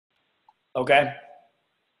Okay.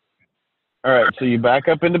 All right, so you back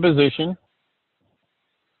up into position.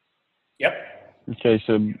 Yep. Okay,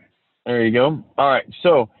 so there you go. All right,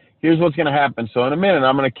 so here's what's going to happen. So in a minute,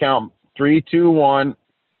 I'm going to count 3, 2, 1,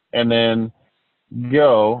 and then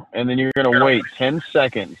go, and then you're going to wait 10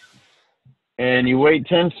 seconds. And you wait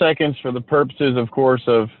 10 seconds for the purposes, of course,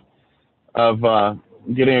 of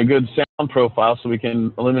getting a good sound profile so we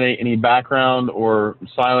can eliminate any background or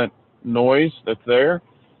silent noise that's there.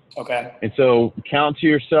 Okay. And so count to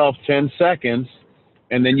yourself 10 seconds,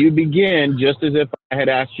 and then you begin just as if I had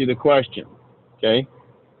asked you the question. Okay?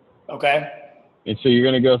 Okay. And so you're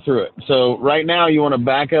going to go through it. So right now you want to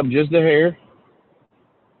back up just a hair,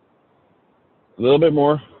 a little bit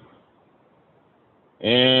more,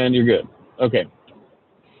 and you're good. Okay.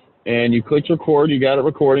 And you clicked record. You got it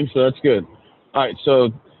recording, so that's good. All right, so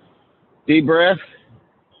deep breath.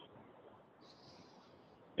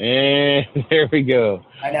 And there we go.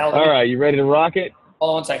 All right, you ready to rock it? Hold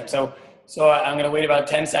on 1 second. So I'm going to wait about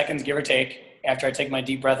 10 seconds, give or take, after I take my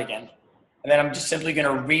deep breath again. And then I'm just simply going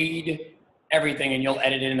to read everything, and you'll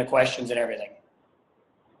edit it in the questions and everything.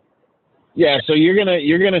 Yeah, so you're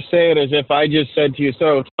gonna say it as if I just said to you.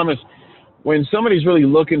 So Thomas, when somebody's really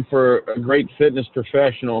looking for a great fitness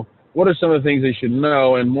professional, what are some of the things they should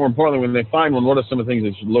know? And more importantly, when they find one, what are some of the things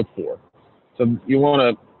they should look for? So you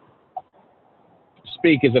want to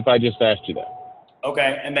speak as if I just asked you that.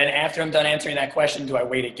 Okay, and then after I'm done answering that question, do I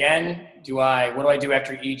wait again? What do I do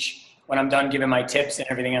after each, when I'm done giving my tips and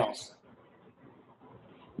everything else?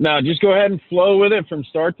 Now, just go ahead and flow with it from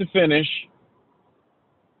start to finish.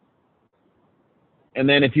 And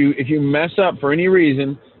then if you mess up for any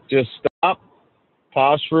reason, just stop,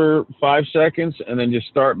 pause for 5 seconds, and then just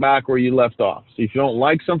start back where you left off. So if you don't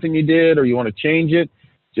like something you did or you want to change it,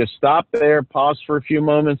 just stop there, pause for a few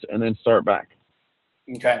moments, and then start back.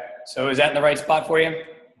 Okay, so is that in the right spot for you?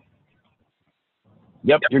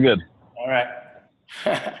 Yep, you're good. All right.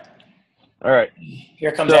 All right.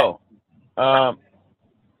 Here comes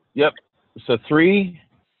yep. So 3,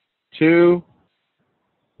 2,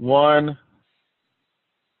 1,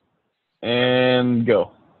 and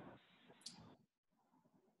go.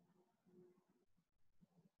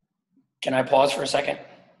 Can I pause for a second?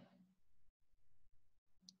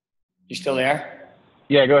 You still there?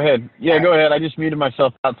 Yeah, go ahead. Yeah, go ahead. I just muted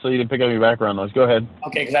myself out so you didn't pick up any background noise. Go ahead.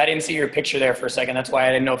 Okay, because I didn't see your picture there for a second. That's why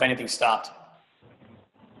I didn't know if anything stopped.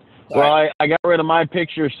 Well, I got rid of my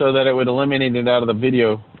picture so that it would eliminate it out of the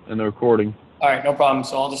video and the recording. All right, no problem.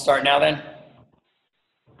 So I'll just start now then?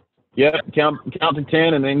 Yep, count to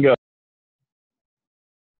 10 and then go.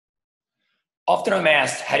 Often I'm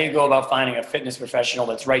asked, how do you go about finding a fitness professional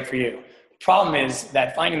that's right for you? The problem is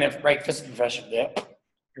that finding the right fitness professional, here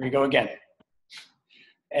we go again.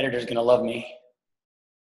 Editor's gonna love me.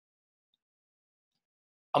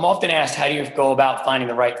 I'm often asked, how do you go about finding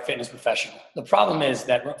the right fitness professional? The problem is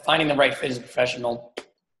that finding the right fitness professional,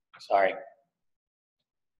 sorry,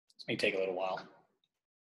 this may take a little while.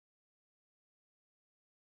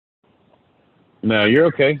 No, you're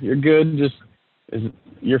okay. You're good.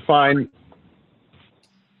 You're fine.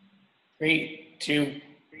 3, 2.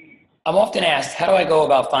 I'm often asked, how do I go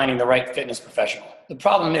about finding the right fitness professional? The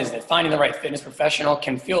problem is that finding the right fitness professional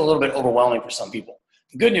can feel a little bit overwhelming for some people.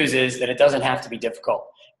 The good news is that it doesn't have to be difficult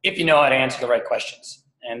if you know how to answer the right questions.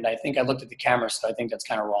 And I think I looked at the camera, so I think that's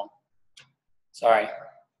kind of wrong. Sorry.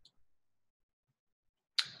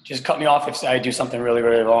 Just cut me off if I do something really,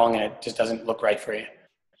 really wrong and it just doesn't look right for you.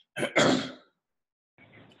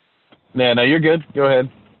 No, you're good. Go ahead.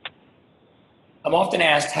 I'm often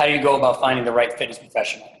asked, how do you go about finding the right fitness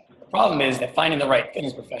professional? The problem is that finding the right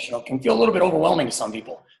fitness professional can feel a little bit overwhelming to some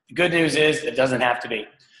people. The good news is it doesn't have to be.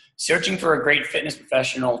 Searching for a great fitness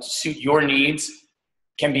professional to suit your needs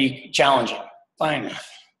can be challenging. Fine.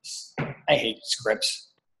 I hate scripts.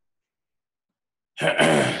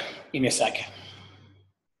 Give me a sec.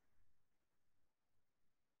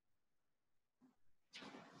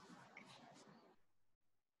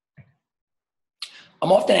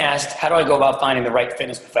 I'm often asked, how do I go about finding the right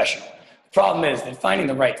fitness professional? The problem is that finding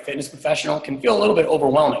the right fitness professional can feel a little bit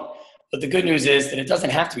overwhelming, but the good news is that it doesn't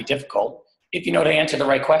have to be difficult if you know to answer the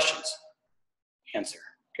right questions. Answer.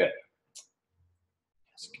 Good.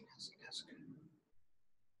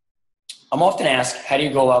 I'm often asked, how do you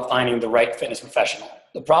go about finding the right fitness professional?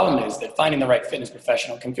 The problem is that finding the right fitness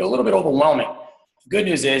professional can feel a little bit overwhelming. The good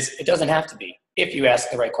news is it doesn't have to be if you ask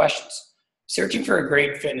the right questions. Searching for a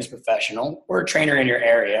great fitness professional or a trainer in your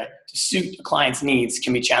area to suit a client's needs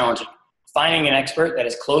can be challenging. Finding an expert that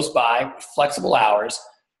is close by with flexible hours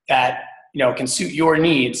that can suit your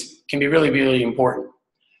needs can be really, really important.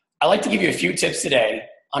 I'd like to give you a few tips today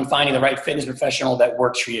on finding the right fitness professional that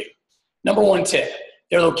works for you. Number one tip,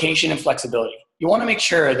 their location and flexibility. You want to make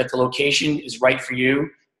sure that the location is right for you,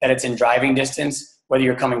 that it's in driving distance, whether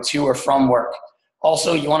you're coming to or from work.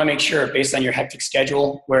 Also, you want to make sure, based on your hectic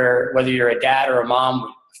schedule, whether you're a dad or a mom,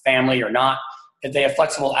 a family or not, that they have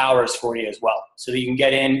flexible hours for you as well, so that you can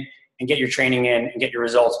get in and get your training in and get your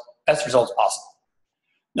results, best results possible.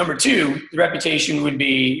 Number two, the reputation would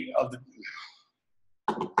be of the,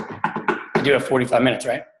 I do have 45 minutes,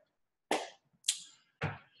 right?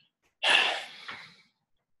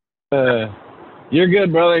 You're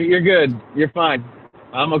good, brother. You're good. You're fine.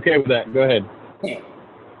 I'm okay with that. Go ahead.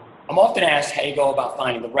 I'm often asked how you go about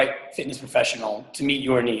finding the right fitness professional to meet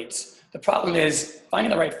your needs. The problem is finding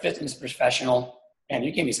the right fitness professional, and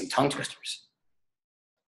you gave me some tongue twisters.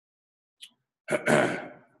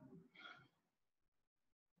 I'm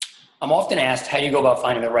often asked how you go about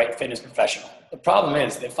finding the right fitness professional. The problem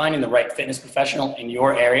is that finding the right fitness professional in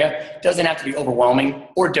your area doesn't have to be overwhelming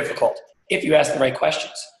or difficult if you ask the right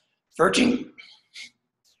questions. Searching.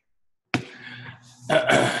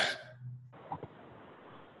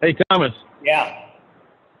 Hey, Thomas. Yeah.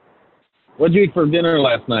 What'd you eat for dinner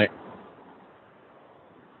last night?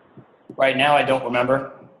 Right now, I don't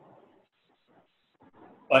remember.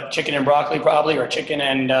 But chicken and broccoli probably, or chicken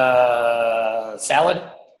and salad.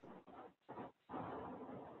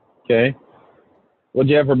 Okay. What'd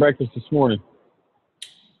you have for breakfast this morning?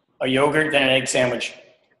 A yogurt, then an egg sandwich.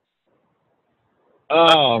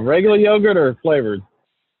 Oh, regular yogurt or flavored?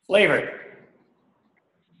 Flavored.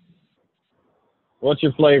 What's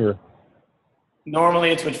your flavor?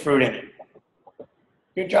 Normally it's with fruit in it.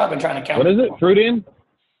 Good job in trying to count. What is it? Fruit in?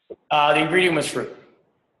 The ingredient was fruit.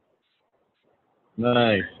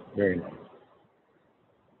 Nice. Very nice.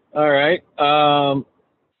 All right.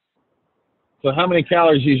 So how many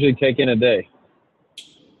calories you usually take in a day?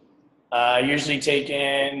 Usually take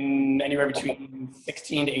in anywhere between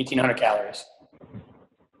 16 to 1,800 calories.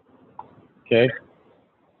 Okay.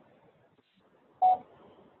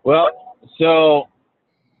 Well, so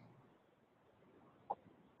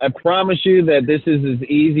I promise you that this is as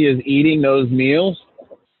easy as eating those meals.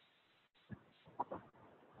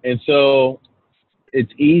 And so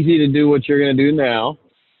it's easy to do what you're going to do now.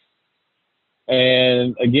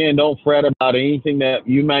 And again, don't fret about anything that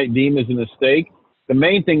you might deem as a mistake. The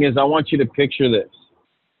main thing is I want you to picture this.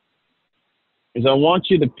 I want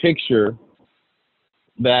you to picture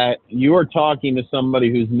that you are talking to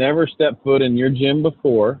somebody who's never stepped foot in your gym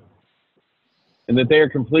before, and that they are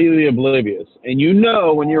completely oblivious. And you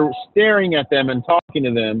know when you're staring at them and talking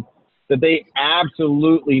to them that they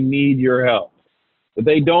absolutely need your help, that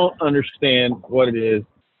they don't understand what it is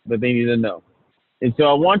that they need to know. And so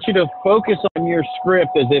I want you to focus on your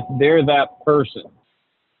script as if they're that person.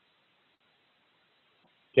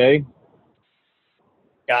 Okay?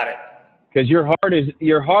 Got it. Because your heart is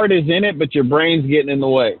in it, but your brain's getting in the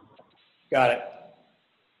way. Got it.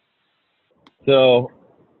 So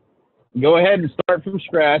go ahead and start from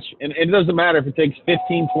scratch. And it doesn't matter if it takes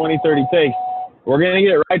 15, 20, 30 takes. We're going to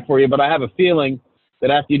get it right for you, but I have a feeling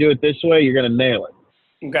that after you do it this way, you're going to nail it.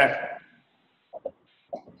 Okay.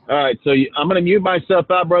 All right, so I'm going to mute myself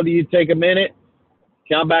out, brother. You take a minute,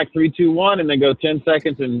 count back 3, 2, 1, and then go 10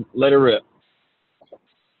 seconds and let it rip.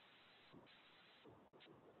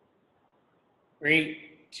 3,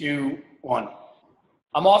 2, 1.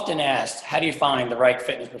 I'm often asked, how do you find the right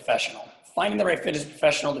fitness professional? Finding the right fitness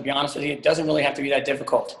professional, to be honest with you, it doesn't really have to be that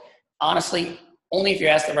difficult. Honestly, only if you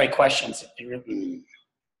ask the right questions.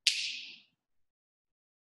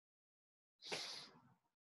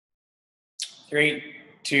 Three,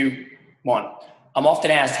 2, 1. I'm often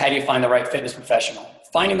asked, how do you find the right fitness professional?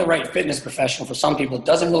 Finding the right fitness professional for some people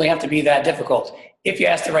doesn't really have to be that difficult if you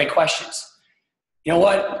ask the right questions. You know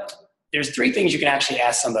what? There's 3 things you can actually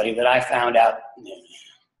ask somebody that I found out.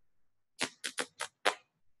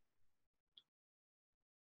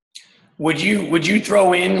 Would you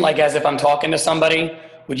throw in, like as if I'm talking to somebody,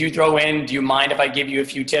 would you throw in, do you mind if I give you a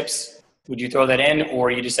few tips? Would you throw that in?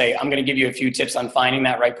 Or you just say, I'm going to give you a few tips on finding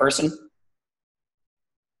that right person?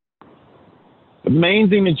 The main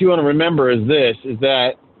thing that you want to remember is this, is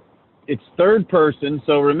that it's third person.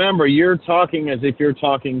 So remember, you're talking as if you're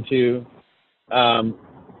talking to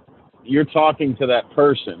that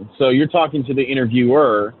person. So you're talking to the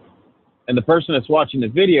interviewer, and the person that's watching the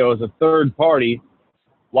video is a third party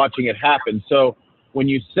watching it happen. So when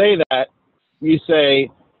you say that, you say,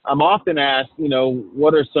 I'm often asked,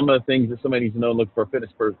 what are some of the things that somebody needs to know and look for a fitness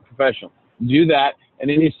professional? Do that, and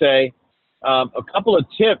then you say, a couple of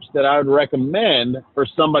tips that I would recommend for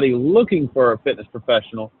somebody looking for a fitness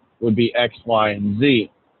professional would be X, Y, and Z.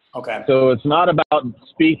 Okay. So it's not about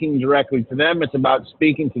speaking directly to them. It's about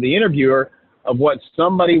speaking to the interviewer of what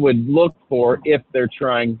somebody would look for if they're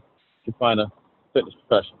trying to find a fitness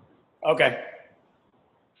professional. Okay.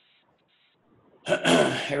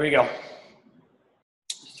 Here we go.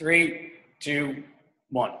 3, 2,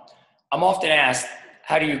 1. I'm often asked,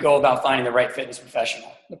 how do you go about finding the right fitness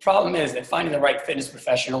professional? The problem is that finding the right fitness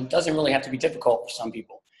professional doesn't really have to be difficult for some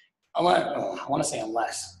people. I want to say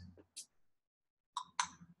unless.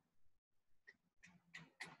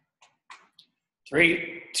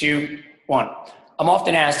 3, 2, 1. I'm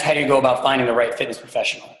often asked, how do you go about finding the right fitness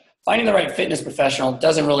professional? Finding the right fitness professional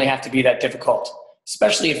doesn't really have to be that difficult,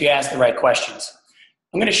 especially if you ask the right questions.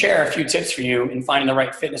 I'm going to share a few tips for you in finding the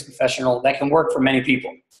right fitness professional that can work for many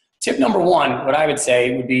people. Tip number 1, what I would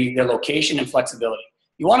say would be their location and flexibility.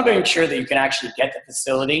 You want to make sure that you can actually get the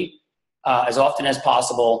facility as often as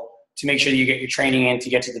possible to make sure that you get your training in to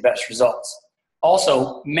get to the best results.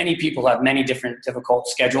 Also, many people have many different difficult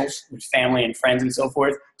schedules with family and friends and so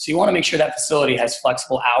forth. So you want to make sure that facility has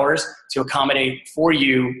flexible hours to accommodate for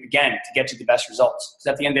you, again, to get to the best results. Because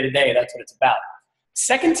at the end of the day, that's what it's about.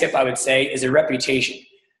 Second tip I would say is a reputation.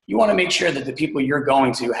 You want to make sure that the people you're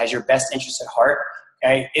going to has your best interest at heart,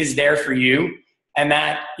 okay, is there for you, and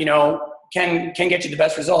that, can get you the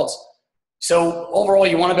best results. So overall,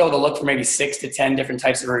 you want to be able to look for maybe 6 to 10 different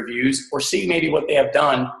types of reviews, or see maybe what they have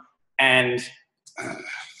done. And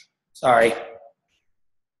sorry.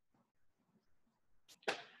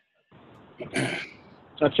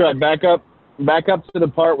 That's right. Back up to the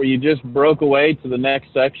part where you just broke away to the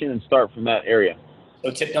next section and start from that area.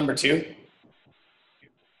 So tip number 2.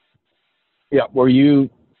 Yeah,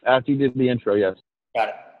 after you did the intro, yes. Got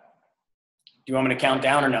it. Do you want me to count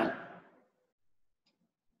down or no?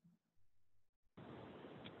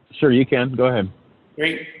 Sure, you can. Go ahead.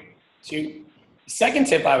 3, 2. The second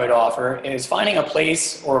tip I would offer is finding a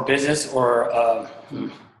place or a business or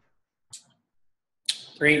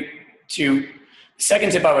 3, 2. The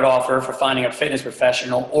second tip I would offer for finding a fitness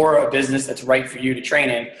professional or a business that's right for you to train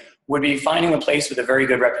in would be finding a place with a very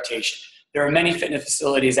good reputation. There are many fitness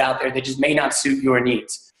facilities out there that just may not suit your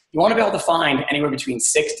needs. You want to be able to find anywhere between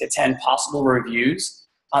 6 to 10 possible reviews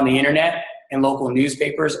on the internet, in local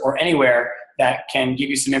newspapers, or anywhere that can give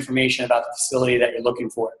you some information about the facility that you're looking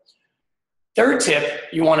for. Third tip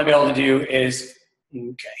you want to be able to do is,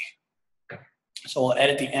 so we'll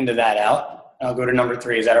edit the end of that out. I'll go to number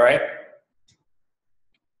 3. Is that all right?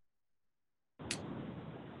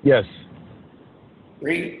 Yes.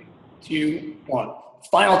 3, 2, 1.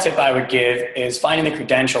 Final tip I would give is finding the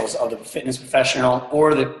credentials of the fitness professional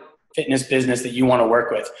or the fitness business that you want to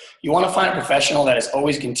work with. You want to find a professional that is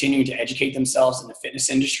always continuing to educate themselves in the fitness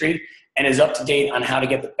industry and is up to date on how to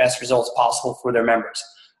get the best results possible for their members.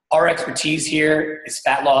 Our expertise here is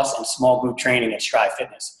fat loss and small group training at Strive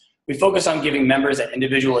Fitness. We focus on giving members that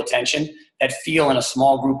individual attention that feel in a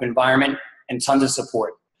small group environment and tons of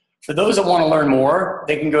support. For those that want to learn more,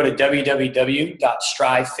 they can go to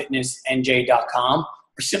www.strivefitnessnj.com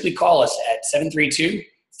or simply call us at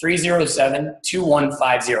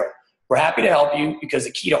 732-307-2150. We're happy to help you because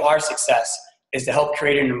the key to our success is to help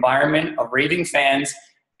create an environment of raving fans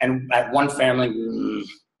and at one family.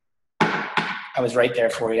 I was right there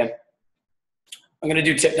for you. I'm going to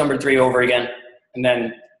do tip number 3 over again, and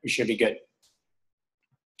then we should be good.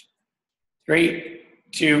 3,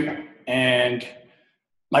 2, and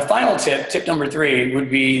my final tip number 3, would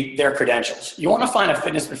be their credentials. You want to find a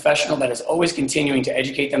fitness professional that is always continuing to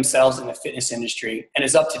educate themselves in the fitness industry and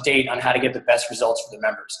is up to date on how to get the best results for their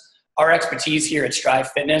members. Our expertise here at Strive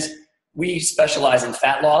Fitness, we specialize in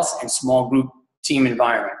fat loss and small group team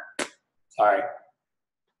environment. Sorry.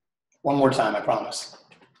 One more time, I promise.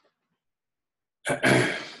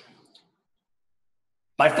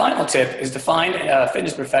 My final tip is to find a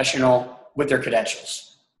fitness professional with their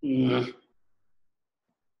credentials.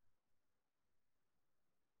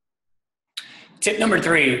 Tip number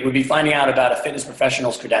 3 would be finding out about a fitness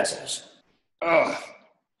professional's credentials. Hope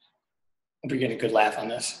you're getting a good laugh on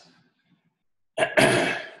this.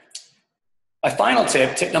 My final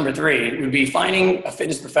tip number 3, would be finding a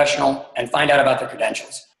fitness professional and find out about their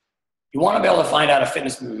credentials. You want to be able to find out a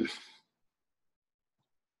fitness.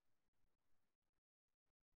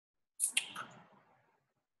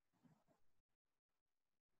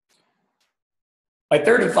 My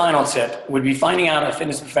third and final tip would be finding out a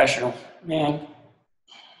fitness professional. Man.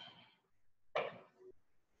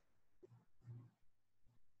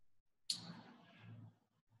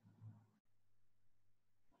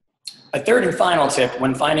 A third and final tip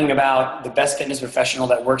when finding about the best fitness professional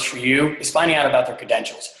that works for you is finding out about their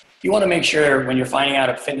credentials. You want to make sure when you're finding out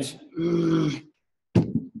a fitness.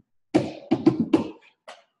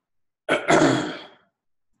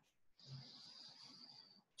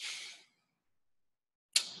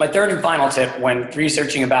 My third and final tip when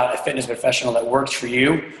researching about a fitness professional that works for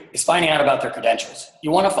you is finding out about their credentials. You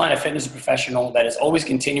want to find a fitness professional that is always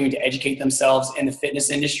continuing to educate themselves in the fitness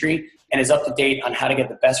industry and is up to date on how to get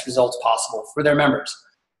the best results possible for their members.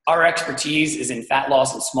 Our expertise is in fat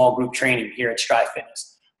loss and small group training here at Strive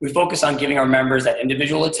Fitness. We focus on giving our members that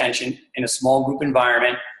individual attention in a small group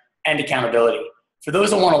environment and accountability. For those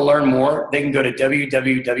that want to learn more, they can go to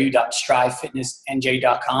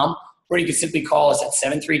www.strivefitnessnj.com, or you can simply call us at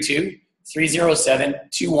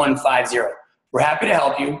 732-307-2150. We're happy to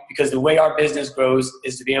help you because the way our business grows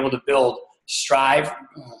is to be able to build Strive.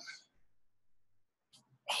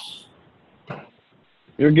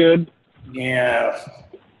 You're good. Yeah.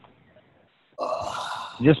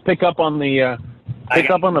 Just pick up on the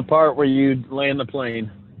part where you land the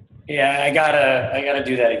plane. Yeah, I gotta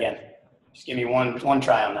do that again. Just give me one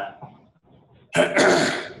try on that.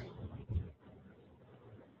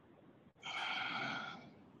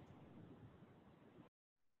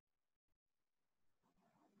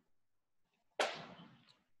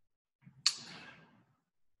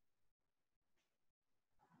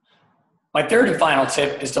 My third and final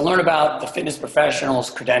tip is to learn about the fitness professional's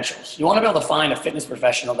credentials. You want to be able to find a fitness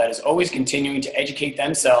professional that is always continuing to educate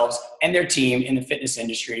themselves and their team in the fitness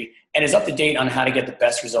industry and is up to date on how to get the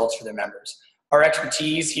best results for their members. Our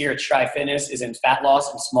expertise here at Strive Fitness is in fat loss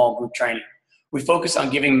and small group training. We focus on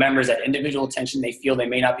giving members that individual attention they feel they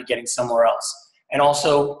may not be getting somewhere else, and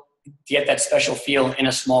also to get that special feel in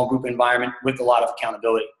a small group environment with a lot of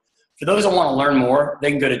accountability. For those that want to learn more, they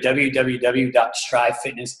can go to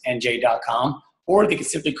www.strivefitnessnj.com, or they can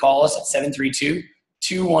simply call us at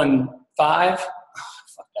 732-215. Fuck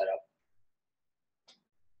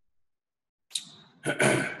that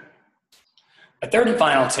up. A third and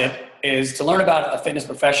final tip is to learn about a fitness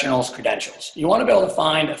professional's credentials. You want to be able to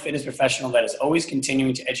find a fitness professional that is always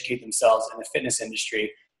continuing to educate themselves in the fitness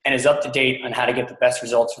industry and is up to date on how to get the best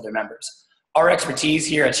results for their members. Our expertise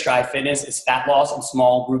here at Strive Fitness is fat loss and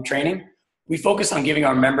small group training. We focus on giving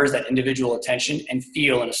our members that individual attention and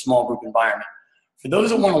feel in a small group environment. For those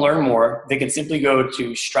that want to learn more, they can simply go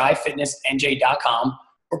to strivefitnessnj.com,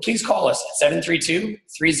 or please call us at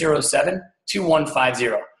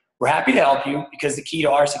 732-307-2150. We're happy to help you because the key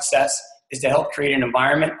to our success is to help create an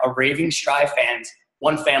environment of raving Strive fans,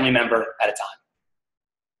 one family member at a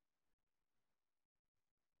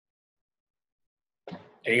time.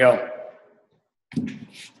 There you go.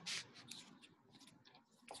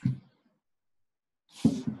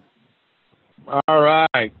 All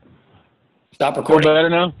right. Stop recording. Feel better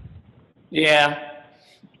now? Yeah.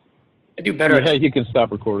 I do better. Yeah, you can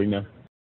stop recording now.